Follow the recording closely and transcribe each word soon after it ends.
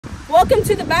Welcome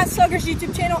to the Bat Sluggers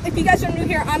YouTube channel. If you guys are new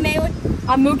here, I'm Malin.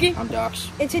 I'm Mookie. I'm Dox.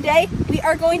 And today we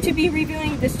are going to be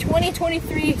reviewing this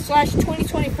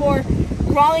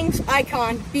 2023/2024 Rawlings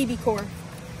Icon BBCOR.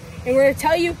 And we're going to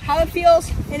tell you how it feels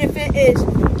and if it is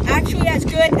actually as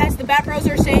good as the Bat Bros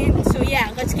are saying. So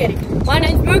yeah, let's get it. My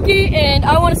name's Mookie, and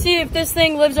I want to see if this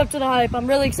thing lives up to the hype. I'm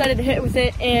really excited to hit with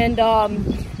it, and a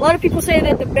lot of people say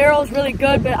that the barrel is really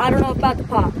good, but I don't know about the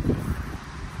pop.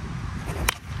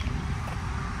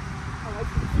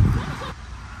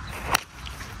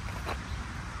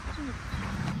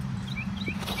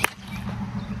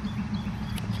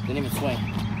 Didn't even swing.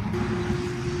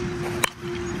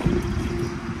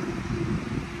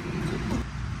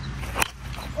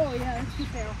 Oh yeah, that's too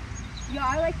fair. Yeah,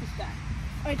 I like this guy. All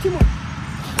right, two more.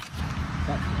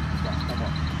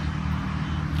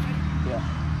 Yeah.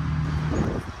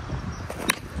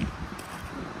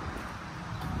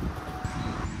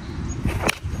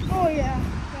 Oh yeah.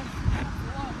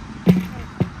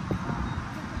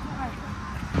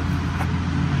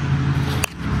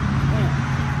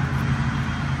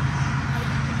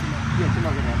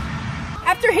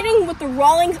 After hitting with the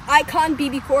Rawlings Icon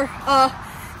BBCOR,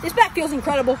 this bat feels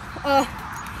incredible.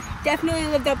 Definitely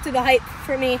lived up to the hype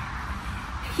for me.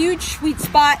 Huge sweet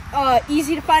spot,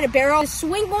 easy to find a barrel. The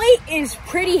swing weight is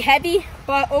pretty heavy,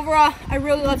 but overall, I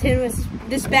really loved hitting with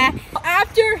this bat.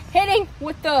 After hitting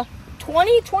with the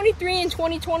 2023 and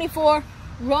 2024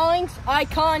 Rawlings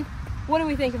Icon, what do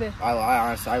we think of it? I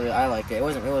honestly, I liked it. It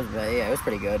was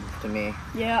pretty good to me.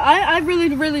 Yeah, I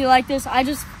really like this. I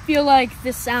just feel like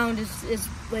this sound is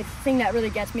like the thing that really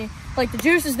gets me. Like the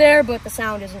juice is there, but the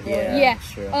sound isn't really. Yeah.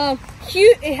 True.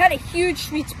 It had a huge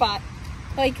sweet spot.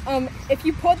 Like if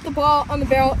you put the ball on the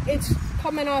barrel, it's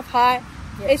coming off hot.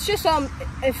 Yeah. It's just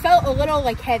it felt a little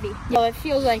like heavy. So it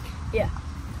feels like yeah.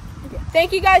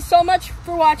 Thank you guys so much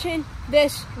for watching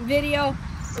this video.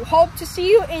 We hope to see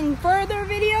you in further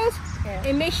videos. Yeah.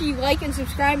 And make sure you like and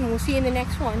subscribe, and we'll see you in the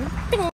next one.